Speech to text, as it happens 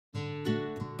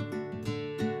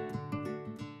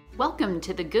Welcome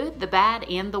to the good, the bad,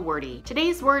 and the wordy.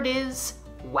 Today's word is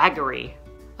waggery.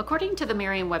 According to the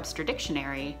Merriam-Webster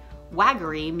dictionary,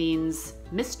 waggery means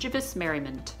mischievous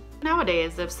merriment.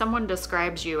 Nowadays, if someone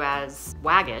describes you as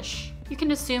waggish, you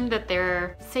can assume that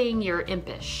they're saying you're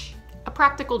impish, a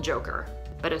practical joker.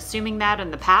 But assuming that in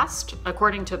the past,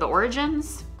 according to the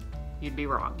origins, you'd be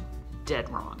wrong. Dead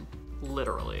wrong.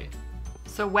 Literally.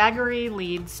 So waggery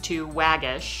leads to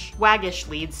waggish. Waggish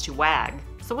leads to wag.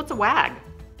 So what's a wag?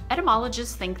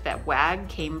 Etymologists think that wag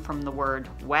came from the word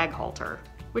waghalter,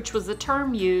 which was a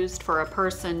term used for a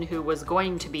person who was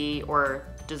going to be, or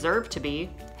deserved to be,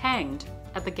 hanged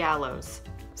at the gallows.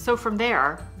 So from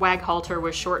there, waghalter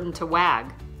was shortened to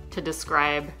wag to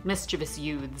describe mischievous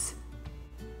youths.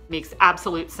 Makes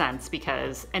absolute sense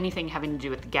because anything having to do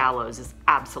with the gallows is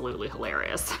absolutely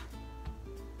hilarious.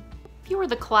 If you were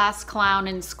the class clown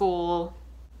in school,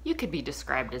 you could be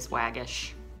described as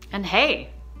waggish. And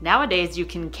hey, nowadays you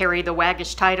can carry the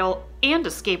waggish title and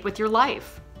escape with your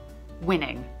life.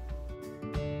 Winning.